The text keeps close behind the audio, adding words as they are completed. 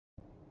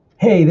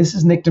Hey, this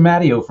is Nick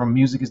DiMatteo from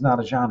Music is Not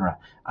a Genre.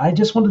 I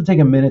just wanted to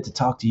take a minute to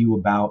talk to you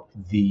about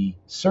the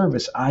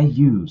service I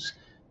use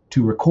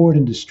to record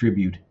and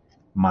distribute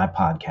my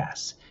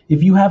podcasts.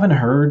 If you haven't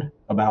heard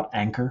about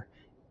Anchor,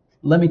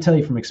 let me tell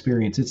you from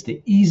experience, it's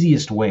the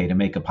easiest way to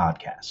make a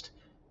podcast.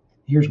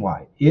 Here's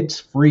why. It's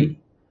free.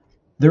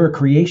 There are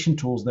creation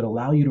tools that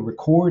allow you to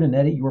record and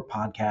edit your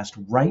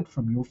podcast right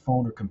from your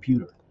phone or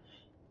computer.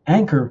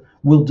 Anchor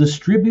will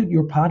distribute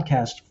your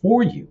podcast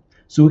for you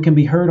so it can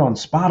be heard on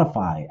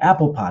Spotify,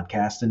 Apple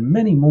Podcasts, and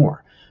many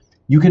more.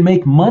 You can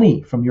make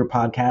money from your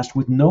podcast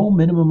with no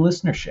minimum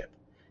listenership.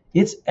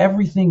 It's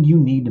everything you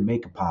need to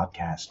make a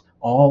podcast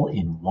all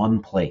in one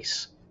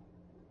place.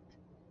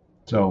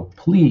 So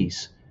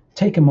please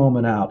take a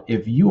moment out.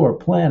 If you are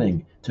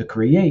planning to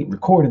create,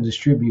 record, and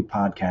distribute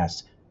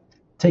podcasts,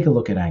 take a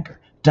look at Anchor.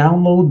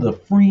 Download the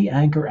free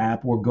Anchor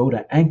app or go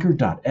to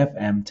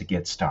anchor.fm to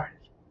get started.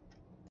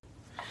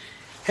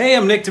 Hey,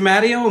 I'm Nick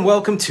DiMatteo, and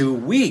welcome to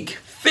week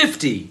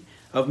 50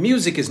 of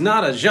Music is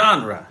Not a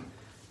Genre.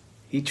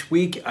 Each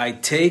week I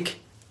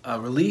take a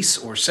release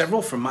or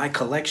several from my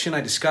collection. I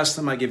discuss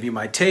them, I give you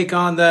my take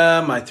on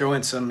them, I throw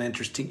in some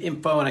interesting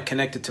info, and I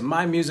connect it to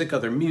my music,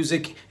 other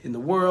music in the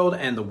world,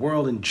 and the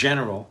world in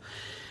general.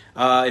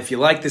 If you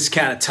like this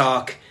kind of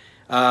talk,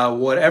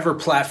 whatever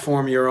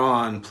platform you're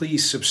on,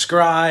 please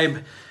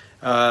subscribe,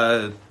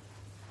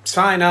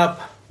 sign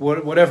up,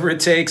 whatever it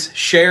takes,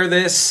 share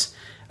this.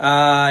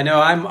 I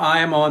know I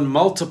am on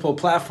multiple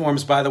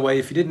platforms, by the way.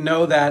 If you didn't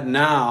know that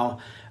now,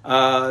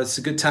 it's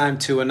a good time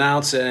to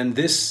announce it. And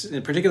this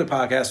in particular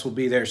podcast will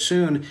be there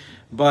soon.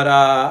 But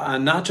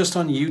not just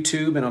on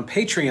YouTube and on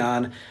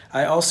Patreon,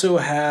 I also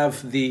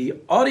have the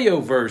audio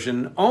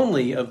version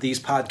only of these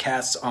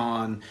podcasts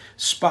on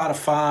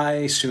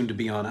Spotify, soon to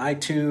be on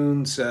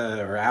iTunes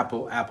or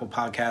Apple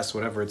Podcasts,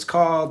 whatever it's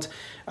called,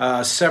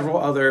 several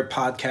other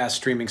podcast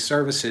streaming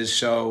services.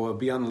 So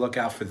be on the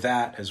lookout for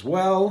that as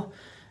well.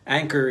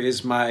 Anchor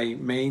is my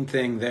main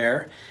thing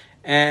there,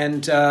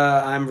 and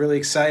I'm really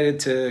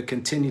excited to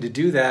continue to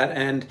do that.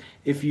 And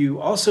if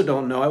you also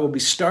don't know, I will be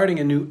starting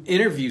a new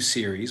interview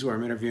series where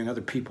I'm interviewing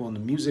other people in the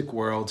music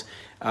world,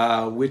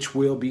 which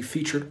will be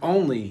featured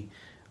only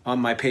on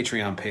my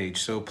Patreon page.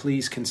 So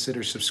please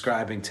consider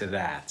subscribing to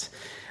that.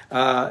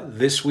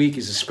 This week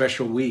is a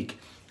special week.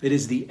 It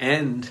is the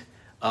end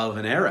of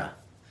an era.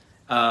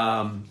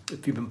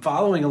 If you've been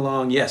following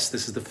along, yes,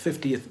 this is the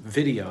 50th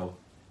video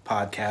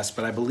podcast,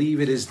 but I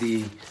believe it is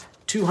the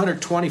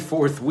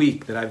 224th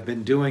week that I've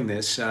been doing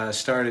this.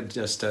 Started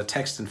just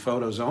text and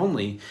photos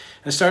only.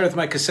 I started with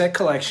my cassette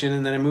collection,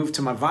 and then I moved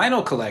to my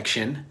vinyl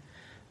collection,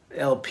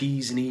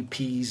 LPs and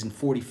EPs and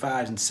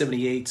 45s and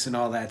 78s and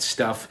all that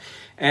stuff.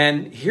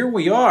 And here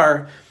we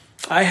are.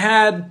 I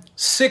had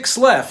 6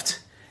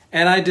 left,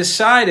 and I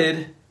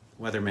decided,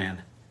 weatherman,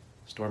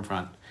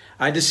 Stormfront,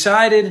 I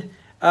decided,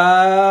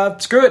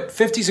 screw it,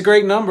 50's a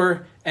great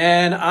number,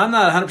 and I'm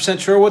not 100%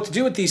 sure what to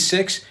do with these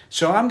 6,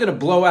 so I'm going to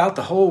blow out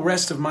the whole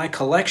rest of my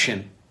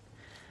collection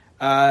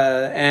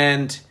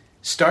and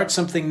start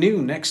something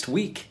new next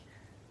week,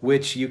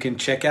 which you can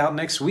check out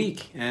next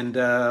week, and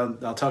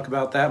I'll talk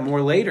about that more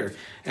later.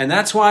 And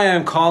that's why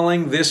I'm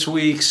calling this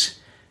week's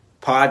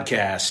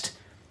podcast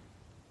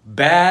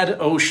Bad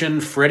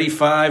Ocean Freddie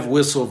 5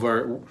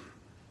 Whistlebird.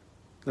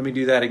 Let me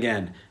do that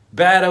again.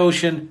 Bad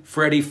Ocean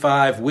Freddie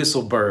 5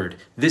 Whistlebird.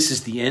 This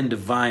is the end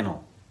of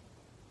vinyl.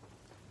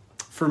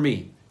 For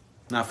me,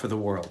 not for the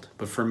world,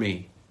 but for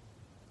me.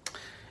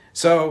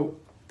 So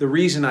the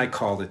reason I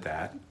called it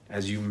that,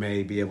 as you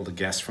may be able to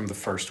guess from the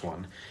first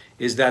one,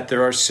 is that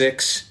there are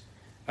 6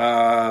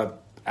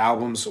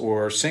 albums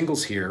or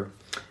singles here,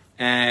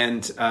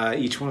 and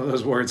each one of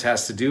those words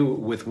has to do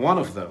with one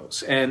of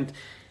those. And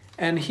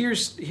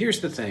here's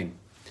the thing.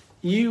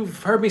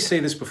 You've heard me say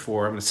this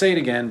before. I'm going to say it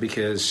again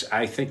because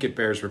I think it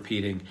bears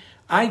repeating.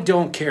 I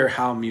don't care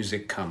how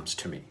music comes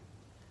to me.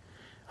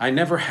 I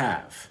never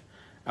have.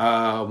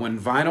 When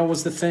vinyl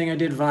was the thing, I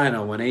did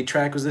vinyl. When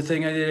 8-track was the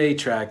thing, I did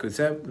 8-track. With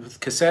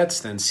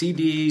cassettes, then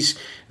CDs,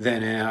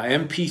 then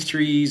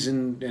MP3s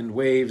and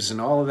waves and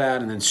all of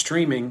that, and then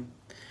streaming,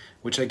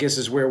 which I guess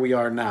is where we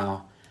are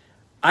now.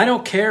 I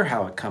don't care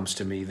how it comes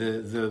to me.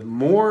 The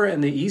more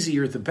and the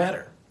easier, the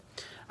better.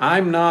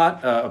 I'm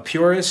not a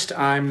purist.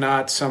 I'm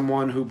not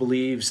someone who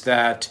believes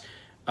that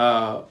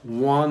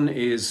one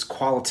is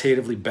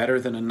qualitatively better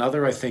than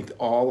another. I think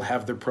all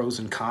have their pros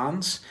and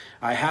cons.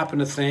 I happen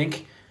to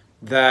think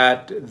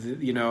that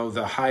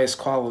the highest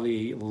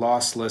quality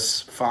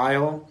lossless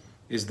file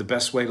is the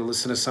best way to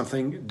listen to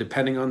something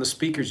depending on the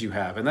speakers you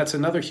have. And that's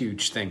another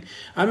huge thing.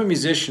 I'm a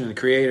musician and a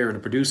creator and a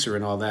producer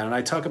and all that, and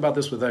I talk about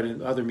this with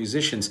other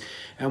musicians,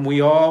 and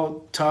we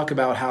all talk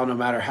about how no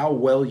matter how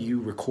well you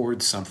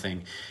record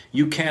something,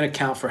 you can't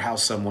account for how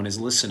someone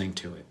is listening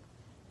to it.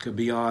 Could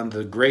be on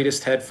the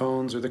greatest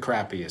headphones or the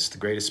crappiest. The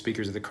greatest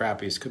speakers are the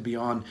crappiest. Could be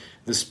on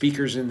the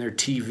speakers in their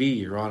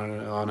TV or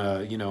on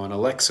an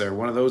Alexa or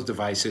one of those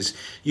devices.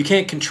 You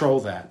can't control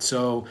that.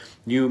 So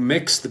you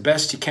mix the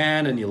best you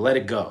can and you let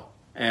it go.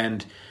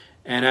 And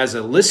as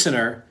a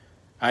listener,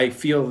 I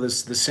feel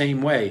this the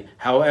same way.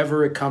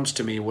 However it comes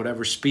to me,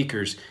 whatever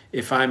speakers,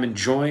 if I'm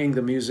enjoying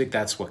the music,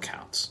 that's what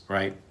counts,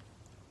 right?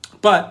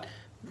 But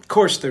of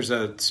course, there's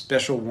a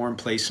special warm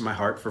place in my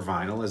heart for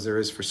vinyl, as there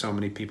is for so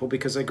many people,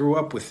 because I grew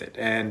up with it.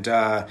 And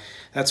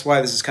that's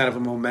why this is kind of a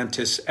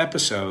momentous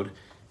episode,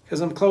 because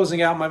I'm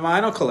closing out my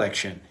vinyl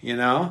collection, you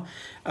know?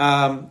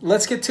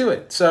 Let's get to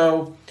it.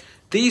 So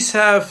these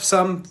have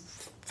some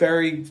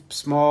very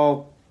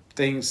small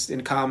things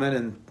in common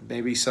and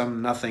maybe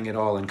some nothing at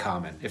all in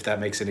common, if that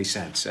makes any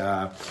sense.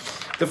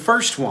 The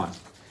first one,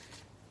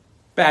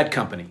 Bad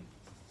Company.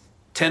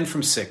 10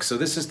 from 6. So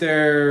this is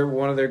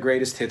one of their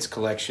greatest hits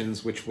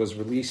collections, which was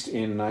released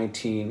in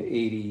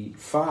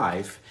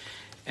 1985,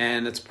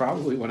 and it's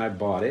probably when I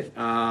bought it.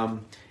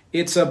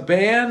 It's a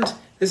band.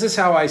 This is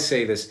how I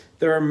say this.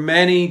 There are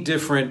many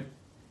different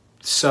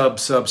sub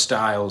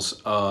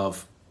styles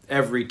of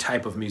every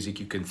type of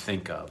music you can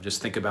think of.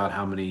 Just think about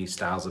how many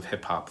styles of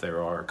hip hop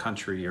there are,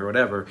 country or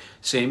whatever.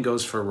 Same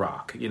goes for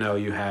rock. You know,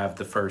 you have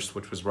the first,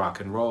 which was rock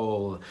and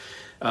roll,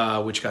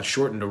 which got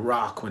shortened to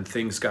rock when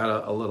things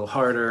got a little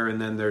harder.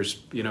 And then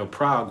there's, you know,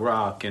 prog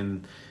rock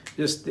and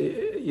just,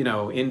 you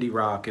know, indie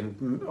rock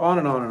and on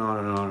and on and on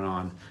and on and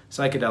on.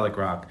 Psychedelic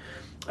rock.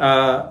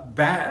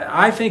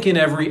 I think in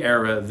every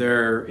era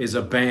there is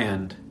a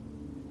band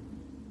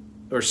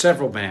or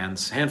several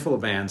bands, handful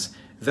of bands,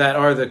 that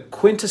are the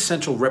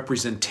quintessential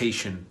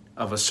representation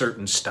of a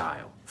certain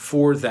style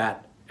for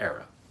that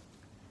era.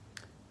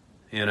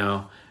 You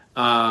know,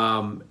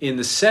 in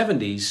the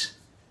 70s,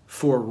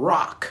 for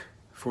rock,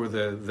 for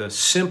the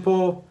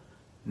simple,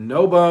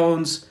 no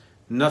bones,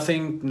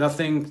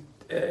 nothing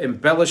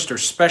embellished or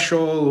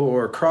special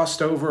or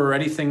crossed over or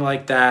anything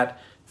like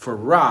that, for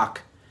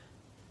rock,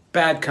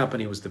 Bad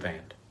Company was the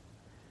band.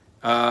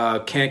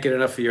 Can't get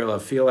enough of your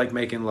love. Feel like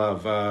making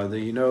love.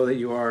 You know that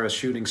you are a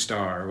shooting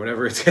star, or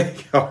whatever it's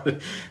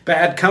called.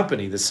 Bad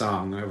Company, the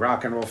song,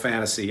 Rock and Roll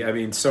Fantasy. I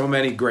mean, so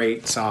many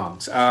great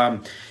songs.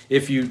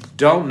 If you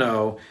don't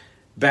know,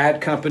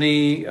 Bad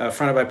Company,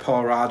 fronted by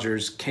Paul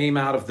Rodgers, came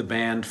out of the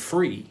band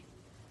Free,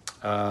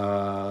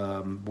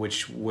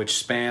 which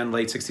spanned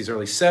late 60s,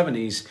 early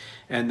 70s,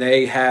 and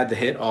they had the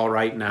hit All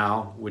Right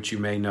Now, which you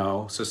may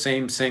know. So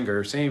same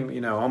singer, same, you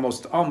know,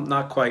 almost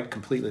not quite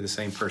completely the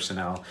same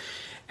personnel.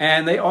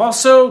 And they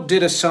also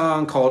did a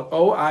song called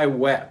Oh, I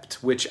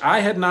Wept, which I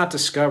had not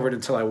discovered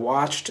until I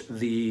watched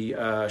the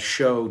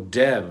show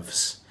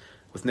Devs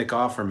with Nick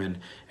Offerman.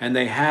 And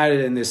they had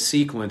it in this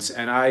sequence,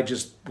 and I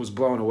just was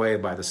blown away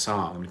by the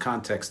song. I mean,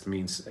 context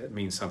means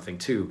something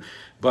too.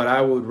 But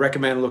I would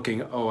recommend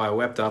looking Oh, I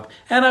Wept up.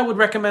 And I would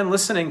recommend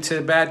listening to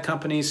Bad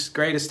Company's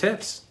greatest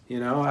hits. You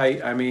know,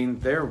 I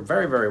mean, they're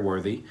very, very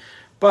worthy.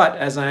 But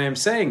as I am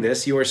saying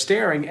this, you are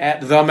staring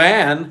at the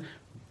man,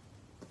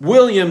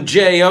 William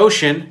J.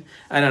 Ocean,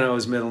 I don't know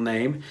his middle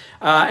name,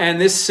 and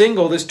this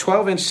single, this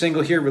 12-inch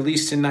single here,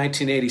 released in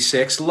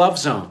 1986, Love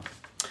Zone.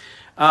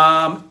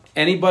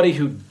 Anybody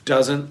who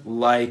doesn't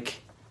like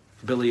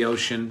Billy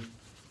Ocean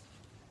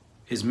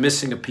is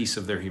missing a piece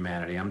of their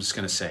humanity. I'm just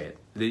going to say it.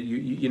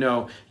 You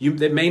know,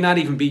 that may not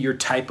even be your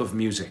type of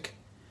music,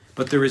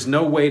 but there is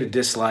no way to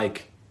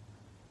dislike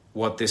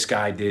what this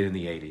guy did in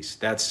the 80s.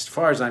 That's, as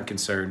far as I'm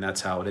concerned,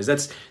 that's how it is.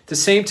 That's the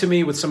same to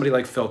me with somebody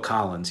like Phil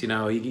Collins. You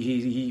know,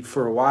 he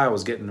for a while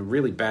was getting a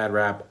really bad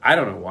rap. I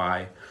don't know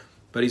why,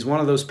 but he's one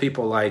of those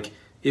people, like,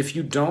 if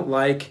you don't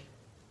like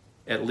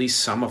at least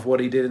some of what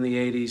he did in the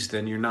 80s,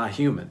 then you're not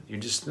human. You're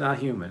just not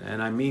human.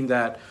 And I mean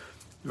that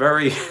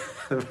very,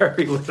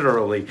 very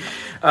literally.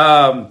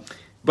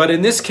 But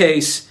in this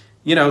case,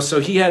 you know, so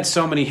he had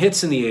so many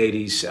hits in the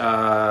 80s,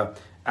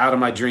 Out of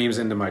My Dreams,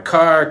 Into My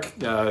Car,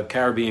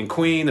 Caribbean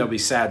Queen, There'll Be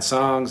Sad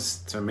Songs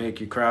to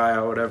Make You Cry,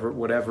 or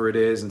whatever it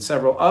is, and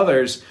several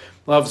others.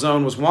 Love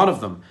Zone was one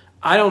of them.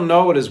 I don't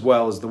know it as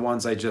well as the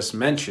ones I just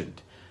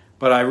mentioned,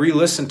 but I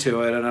re-listened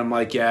to it and I'm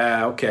like,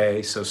 yeah,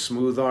 okay, so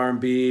smooth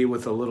R&B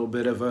with a little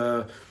bit of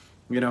a,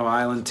 you know,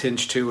 island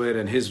tinge to it,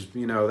 and his,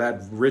 you know,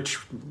 that rich,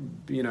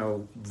 you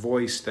know,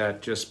 voice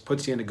that just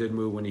puts you in a good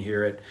mood when you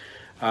hear it.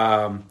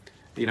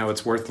 You know,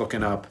 it's worth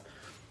looking up.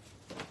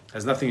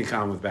 Has nothing in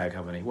common with Bad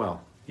Company.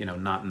 Well, you know,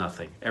 not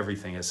nothing.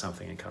 Everything has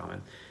something in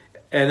common.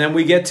 And then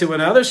we get to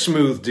another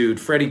smooth dude,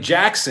 Freddie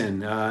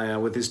Jackson,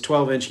 with his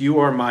 12-inch You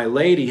Are My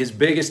Lady, his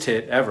biggest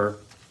hit ever,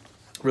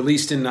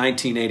 released in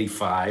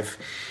 1985.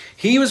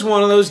 He was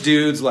one of those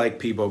dudes like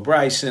Peabo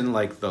Bryson,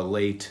 like the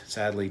late,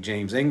 sadly,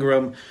 James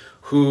Ingram,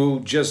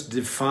 who just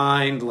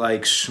defined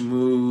like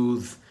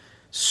smooth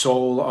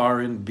soul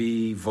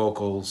R&B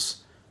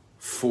vocals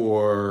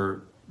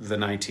for the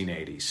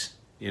 1980s.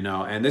 You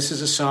know, and this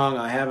is a song,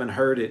 I haven't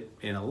heard it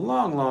in a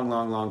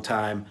long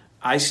time.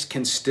 I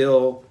can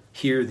still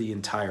hear the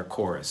entire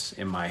chorus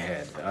in my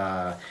head.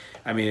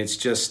 I mean,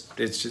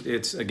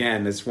 it's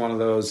again, it's one of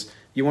those,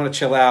 you want to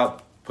chill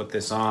out, put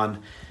this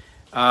on.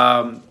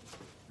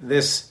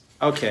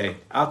 Okay,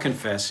 I'll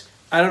confess,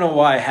 I don't know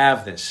why I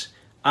have this.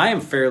 I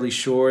am fairly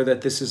sure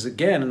that this is,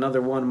 again,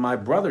 another one of my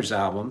brother's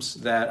albums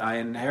that I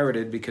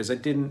inherited because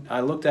I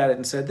looked at it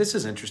and said, this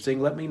is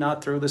interesting, let me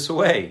not throw this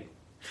away.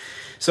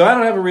 So I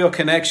don't have a real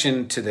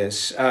connection to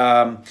this.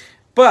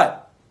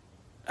 But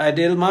I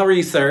did my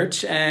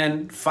research,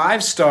 and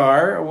Five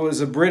Star was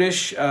a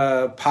British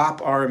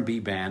pop R&B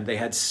band. They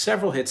had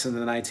several hits in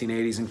the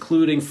 1980s,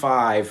 including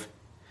 5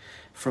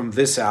 from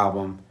this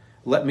album,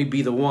 Let Me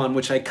Be the One,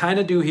 which I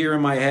kind of do hear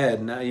in my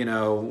head. You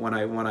know, when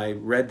I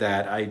read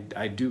that,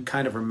 I do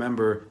kind of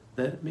remember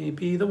Let Me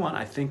Be the One.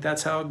 I think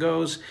that's how it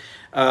goes.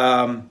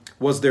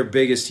 Was their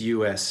biggest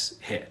U.S.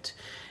 hit.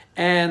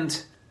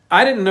 And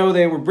I didn't know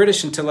they were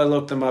British until I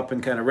looked them up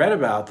and kind of read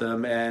about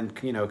them. And,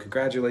 you know,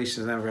 congratulations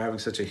on them for having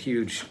such a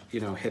huge, you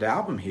know, hit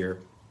album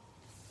here.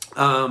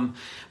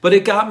 But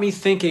it got me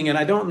thinking, and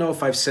I don't know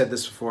if I've said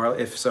this before.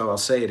 If so, I'll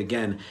say it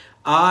again.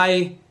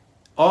 I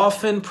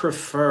often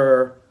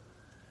prefer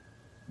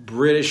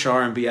British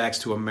R&B acts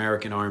to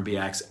American R&B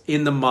acts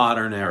in the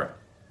modern era,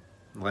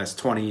 the last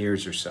 20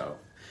 years or so.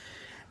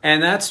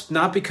 And that's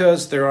not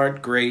because there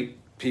aren't great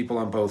people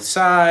on both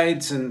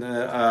sides, and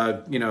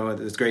you know,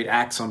 there's great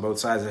acts on both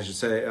sides, I should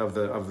say, of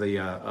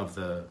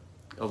the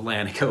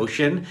Atlantic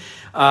Ocean,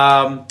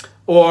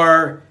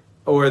 or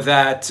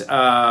that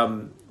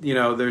you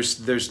know,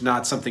 there's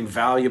not something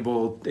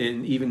valuable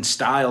in even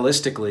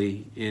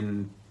stylistically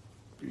in,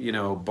 you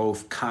know,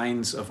 both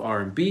kinds of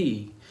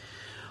R&B.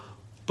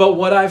 But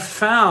what I've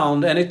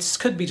found, and it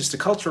could be just a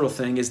cultural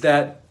thing, is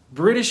that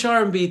British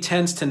R&B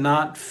tends to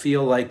not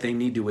feel like they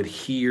need to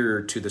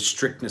adhere to the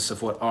strictness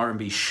of what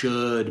R&B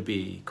should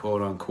be,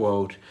 quote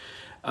unquote,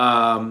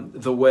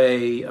 the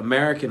way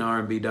American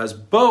R&B does,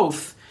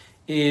 both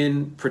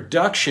in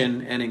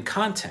production and in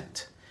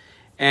content.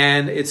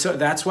 And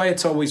that's why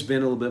it's always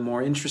been a little bit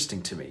more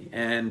interesting to me.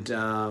 And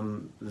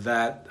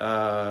that,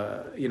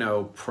 you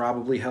know,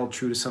 probably held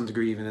true to some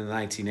degree even in the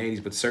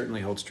 1980s, but certainly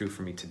holds true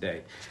for me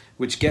today.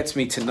 Which gets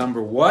me to number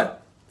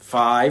what?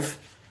 5.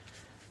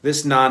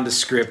 This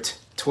nondescript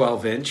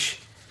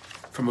 12-inch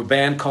from a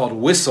band called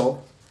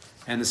Whistle,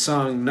 and the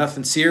song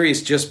Nothing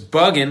Serious, Just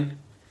Buggin',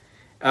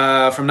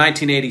 from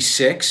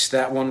 1986.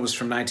 That one was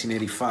from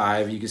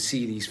 1985. You can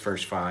see these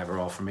first 5 are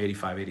all from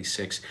 85,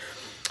 86.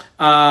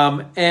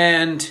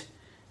 And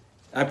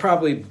I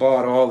probably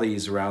bought all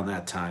these around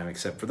that time,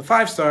 except for the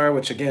 5 Star,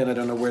 which again, I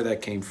don't know where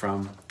that came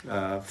from.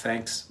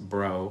 Thanks,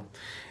 bro.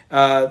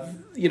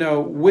 You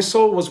know,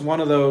 Whistle was one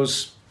of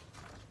those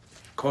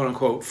quote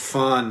unquote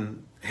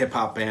fun hip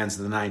hop bands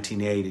of the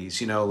 1980s,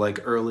 you know,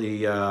 like early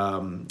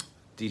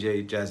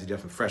DJ Jazzy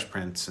Jeff and Fresh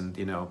Prince, and,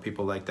 you know,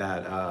 people like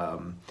that,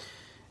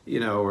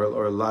 you know,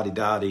 or Lottie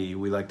Dottie,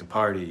 We Like to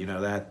Party, you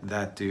know,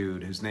 that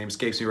dude whose name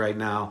escapes me right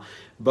now.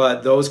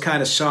 But those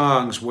kind of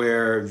songs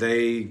where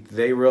they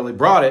really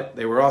brought it,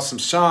 they were awesome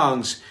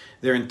songs.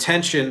 Their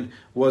intention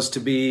was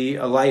to be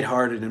a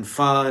lighthearted and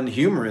fun,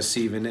 humorous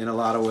even in a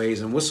lot of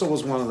ways. And Whistle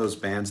was one of those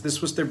bands.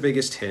 This was their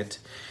biggest hit,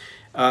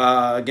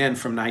 again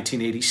from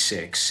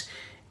 1986,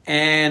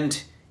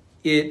 and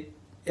it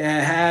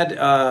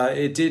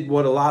did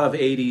what a lot of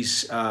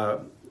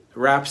 80s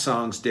rap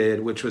songs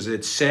did, which was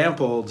it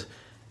sampled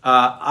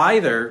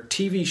either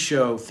TV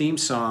show theme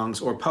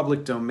songs or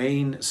public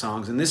domain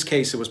songs. In this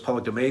case, it was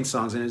public domain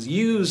songs, and it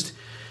used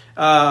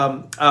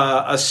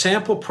a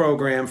sample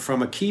program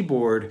from a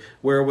keyboard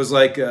where it was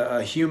like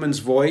a human's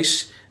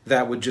voice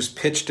that would just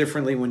pitch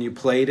differently when you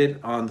played it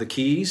on the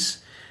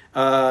keys.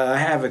 I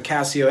have a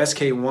Casio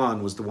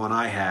SK1 was the one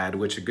I had,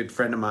 which a good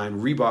friend of mine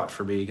rebought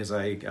for me because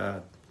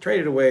I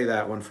traded away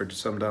that one for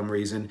some dumb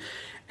reason.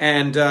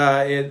 And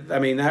I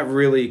mean, that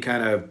really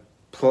kind of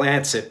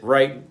plants it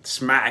right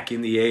smack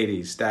in the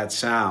 80s, that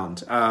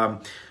sound.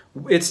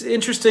 It's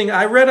interesting.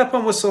 I read up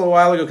on Whistle a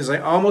while ago because I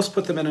almost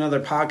put them in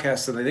another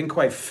podcast and they didn't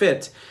quite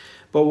fit.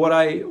 But what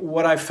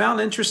I found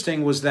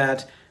interesting was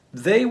that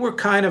they were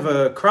kind of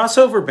a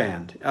crossover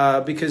band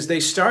because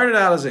they started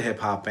out as a hip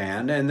hop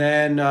band, and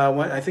then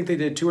I think they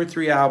did 2 or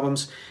 3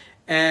 albums,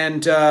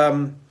 and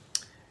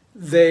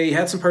they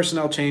had some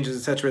personnel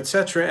changes, et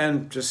cetera,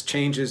 and just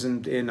changes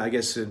in I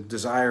guess, a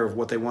desire of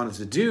what they wanted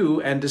to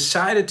do, and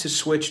decided to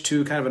switch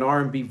to kind of an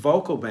R&B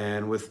vocal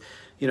band with,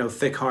 you know,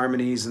 thick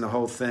harmonies and the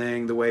whole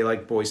thing, the way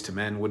like Boyz II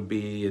Men would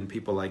be and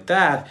people like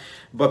that,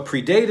 but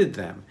predated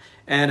them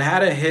and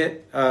had a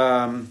hit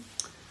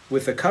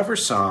with a cover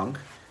song,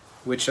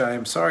 which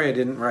I'm sorry I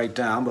didn't write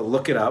down, but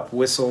look it up.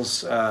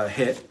 Whistle's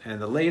hit in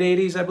the late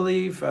 80s, I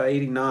believe,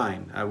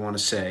 89, I want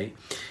to say.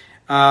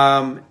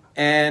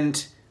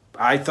 And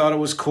I thought it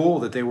was cool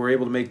that they were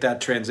able to make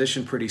that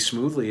transition pretty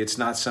smoothly. It's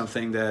not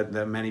something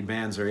that many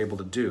bands are able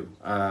to do.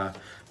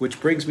 Which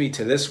brings me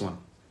to this one,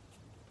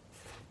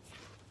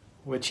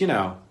 which, you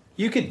know,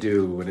 you could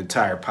do an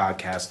entire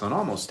podcast on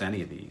almost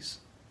any of these.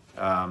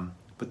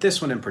 But this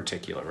one in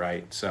particular,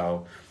 right?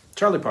 So,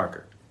 Charlie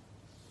Parker.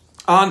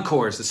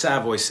 Encores, the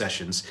Savoy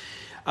Sessions.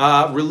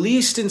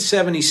 Released in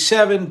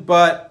 77,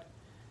 but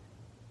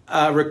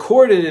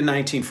recorded in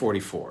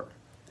 1944.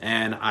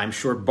 And I'm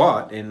sure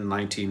bought in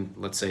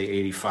let's say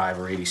 85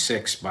 or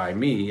 86 by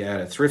me at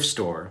a thrift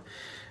store,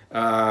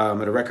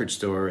 at a record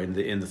store in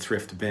the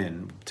thrift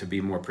bin, to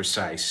be more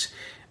precise.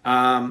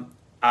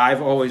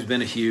 I've always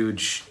been a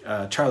huge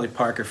Charlie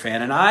Parker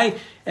fan, and I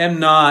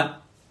am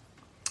not,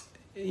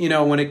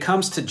 when it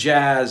comes to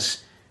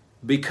jazz,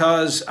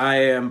 because I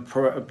am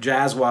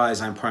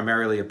jazz-wise, I'm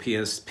primarily a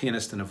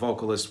pianist and a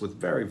vocalist with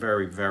very,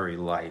 very, very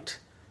light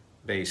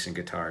bass and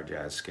guitar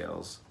jazz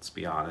skills, let's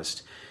be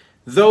honest.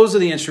 Those are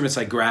the instruments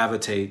I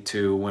gravitate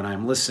to when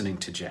I'm listening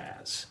to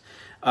jazz.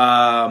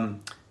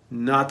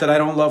 Not that I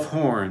don't love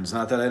horns,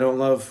 not that I don't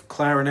love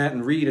clarinet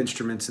and reed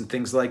instruments and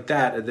things like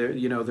that.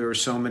 There are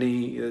so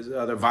many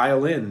other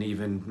violin,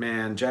 even,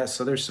 man, jazz.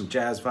 So there's some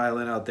jazz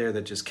violin out there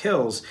that just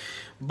kills.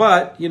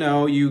 But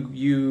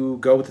you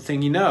go with the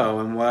thing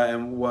and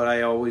what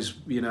I always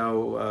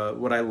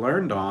what I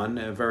learned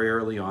on very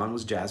early on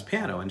was jazz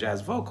piano and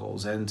jazz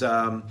vocals, and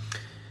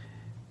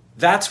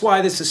that's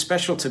why this is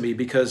special to me,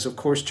 because of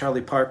course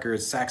Charlie Parker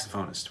is a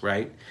saxophonist,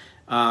 right?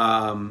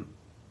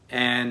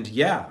 And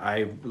yeah,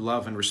 I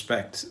love and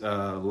respect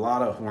a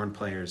lot of horn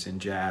players in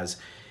jazz.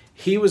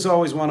 He was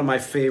always one of my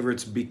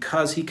favorites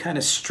because he kind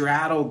of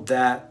straddled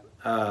that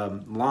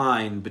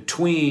line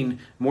between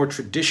more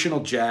traditional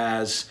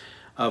jazz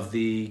of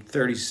the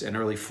 30s and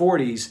early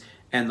 40s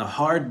and the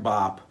hard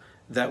bop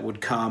that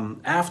would come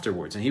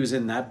afterwards. And he was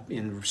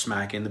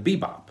smack in the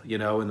bebop,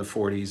 in the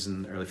 40s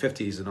and early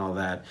 50s and all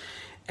that.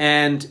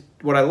 And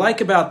what I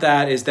like about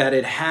that is that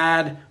it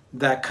had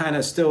that kind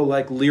of still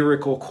like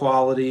lyrical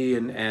quality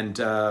and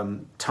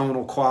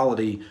tonal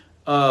quality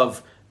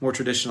of more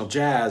traditional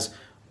jazz,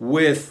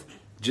 with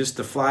just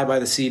the fly by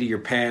the seat of your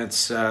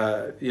pants,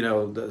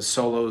 the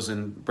solos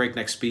and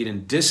breakneck speed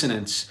and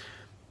dissonance,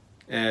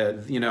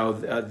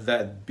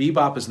 that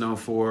bebop is known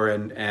for,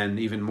 and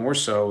even more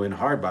so in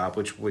hard bop,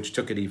 which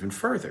took it even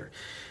further.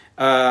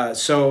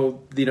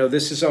 So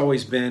this has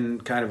always been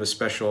kind of a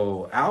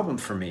special album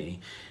for me,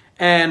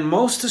 and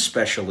most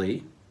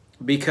especially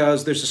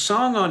because there's a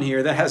song on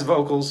here that has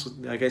vocals.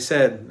 Like I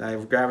said, I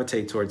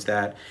gravitate towards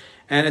that.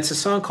 And it's a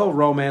song called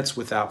Romance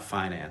Without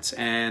Finance.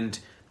 And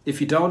if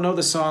you don't know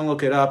the song,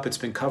 look it up. It's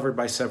been covered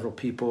by several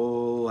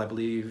people. I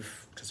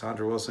believe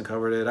Cassandra Wilson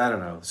covered it. I don't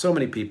know. So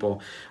many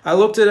people. I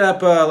looked it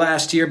up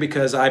last year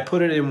because I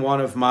put it in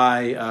one of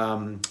my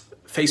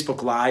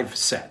Facebook Live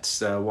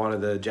sets, one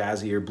of the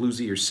jazzier,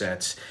 bluesier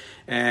sets.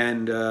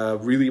 And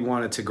really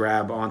wanted to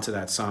grab onto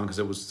that song because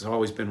it's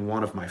always been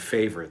one of my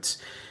favorites.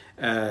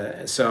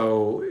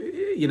 So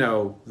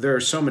there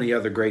are so many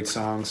other great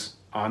songs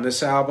on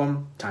this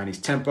album, Tiny's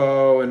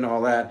Tempo and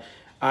all that.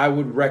 I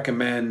would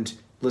recommend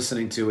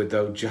listening to it,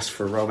 though, just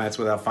for Romance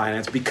Without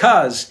Finance,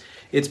 because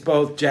it's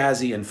both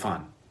jazzy and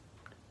fun,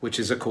 which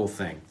is a cool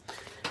thing.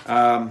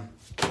 And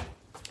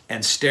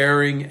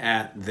staring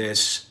at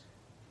this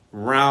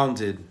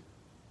rounded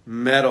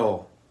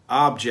metal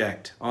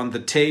object on the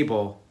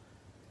table,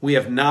 we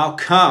have now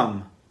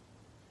come,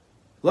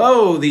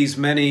 these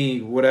many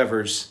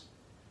whatevers,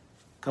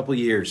 couple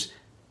years,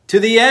 to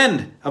the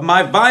end of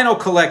my vinyl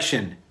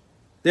collection.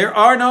 There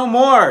are no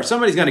more.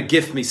 Somebody's going to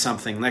gift me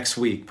something next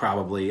week,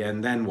 probably,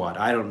 and then what?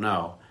 I don't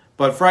know.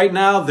 But right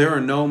now, there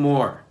are no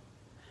more.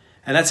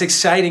 And that's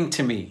exciting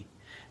to me,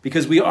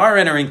 because we are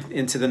entering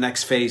into the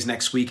next phase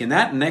next week, and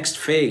that next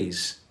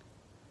phase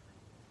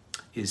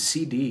is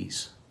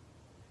CDs.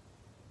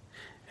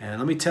 And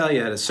let me tell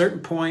you, at a certain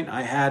point,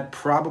 I had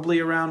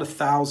probably around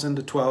 1,000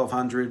 to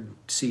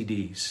 1,200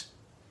 CDs.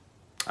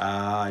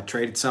 I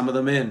traded some of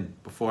them in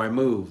before I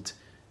moved.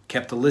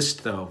 Kept a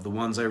list, though, of the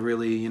ones I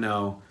really,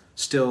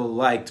 still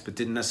liked but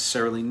didn't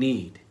necessarily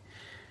need.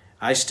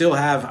 I still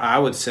have, I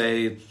would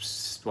say,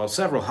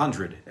 several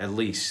hundred at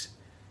least.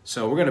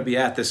 So we're going to be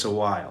at this a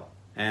while.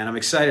 And I'm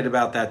excited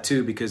about that,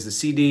 too, because the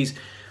CDs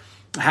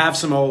have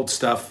some old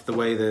stuff the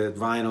way the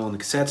vinyl and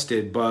the cassettes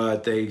did,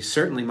 but they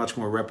certainly much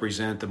more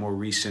represent the more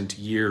recent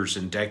years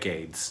and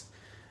decades.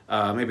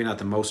 Maybe not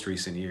the most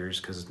recent years,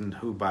 because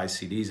who buys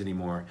CDs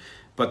anymore?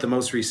 But the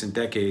most recent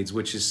decades,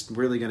 which is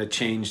really going to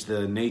change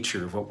the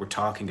nature of what we're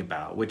talking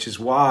about, which is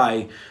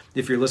why,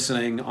 if you're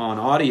listening on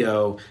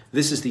audio,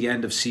 this is the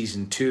end of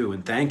Season 2,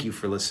 and thank you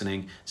for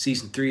listening.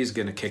 Season 3 is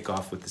going to kick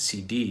off with the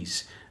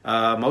CDs,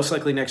 most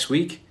likely next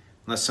week,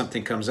 unless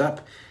something comes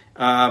up.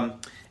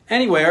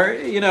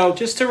 Anyway,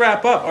 just to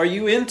wrap up, are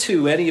you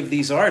into any of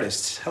these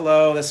artists?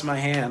 Hello, that's my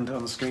hand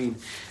on the screen.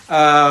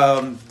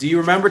 Do you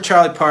remember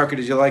Charlie Parker?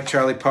 Did you like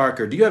Charlie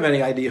Parker? Do you have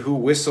any idea who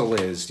Whistle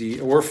is?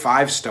 Or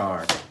Five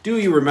Star? Do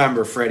you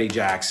remember Freddie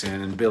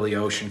Jackson and Billy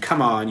Ocean?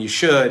 Come on, you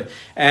should.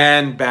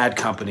 And Bad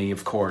Company,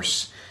 of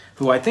course,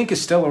 who I think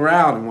is still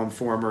around in one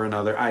form or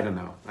another. I don't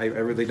know. I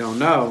really don't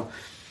know.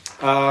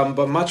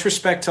 But much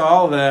respect to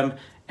all of them.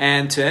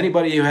 And to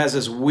anybody who has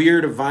as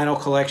weird a vinyl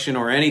collection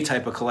or any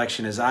type of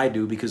collection as I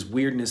do, because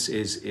weirdness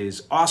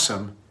is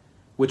awesome,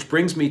 which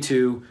brings me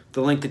to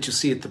the link that you'll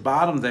see at the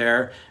bottom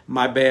there.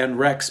 My band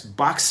Rex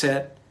box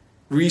set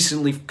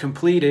recently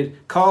completed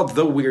called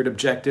The Weird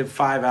Objective.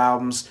 5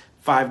 albums,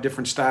 5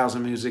 different styles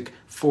of music,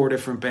 4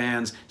 different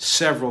bands,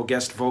 several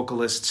guest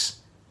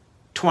vocalists,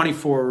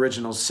 24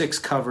 originals, 6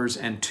 covers,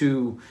 and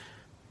 2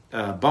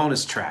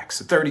 bonus tracks.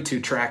 So 32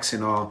 tracks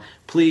in all.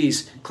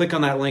 Please click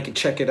on that link and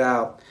check it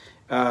out.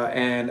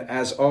 And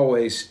as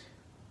always,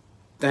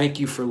 thank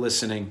you for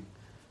listening.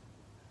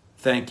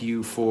 Thank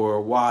you for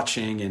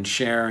watching and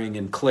sharing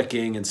and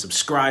clicking and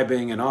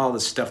subscribing and all the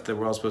stuff that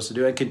we're all supposed to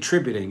do, and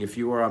contributing. If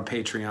you are on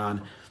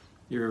Patreon,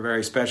 you're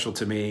very special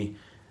to me.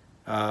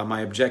 My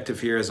objective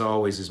here, as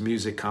always, is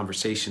music,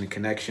 conversation, and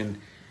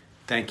connection.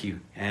 Thank you,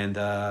 and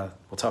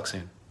we'll talk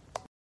soon.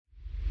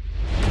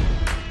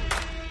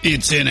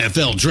 It's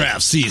NFL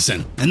draft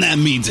season, and that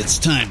means it's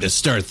time to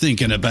start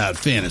thinking about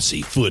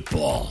fantasy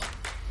football.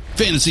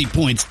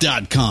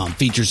 FantasyPoints.com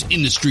features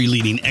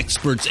industry-leading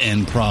experts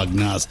and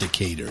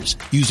prognosticators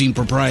using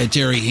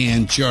proprietary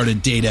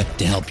hand-charted data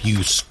to help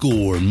you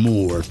score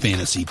more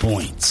fantasy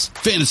points.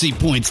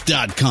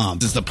 FantasyPoints.com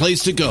is the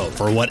place to go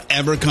for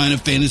whatever kind of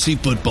fantasy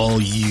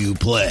football you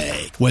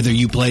play. Whether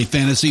you play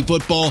fantasy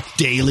football,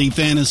 daily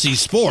fantasy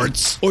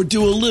sports, or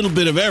do a little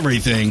bit of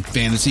everything,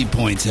 Fantasy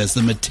Points has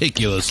the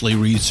meticulously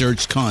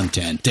researched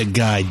content to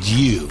guide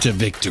you to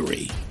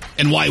victory.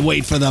 And why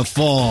wait for the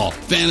fall?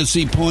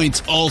 Fantasy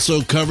Points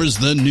also covers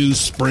the new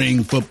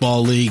spring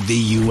football league,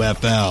 the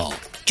UFL.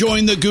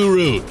 Join the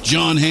guru,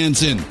 John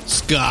Hansen,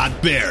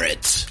 Scott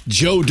Barrett,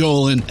 Joe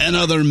Dolan, and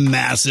other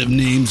massive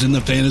names in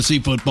the fantasy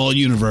football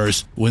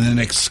universe with an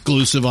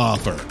exclusive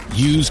offer.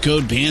 Use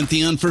code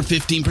Pantheon for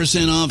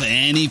 15% off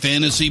any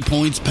Fantasy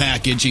Points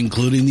package,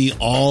 including the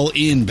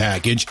all-in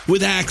package,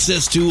 with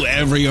access to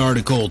every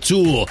article,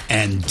 tool,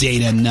 and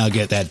data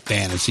nugget that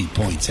Fantasy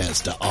Points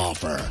has to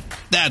offer.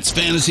 That's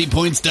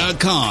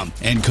FantasyPoints.com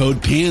and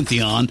code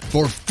Pantheon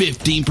for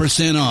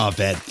 15% off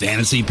at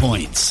Fantasy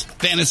Points.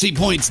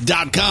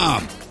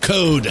 FantasyPoints.com,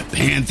 code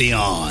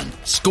Pantheon.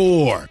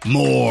 Score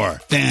more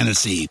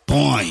fantasy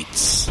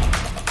points.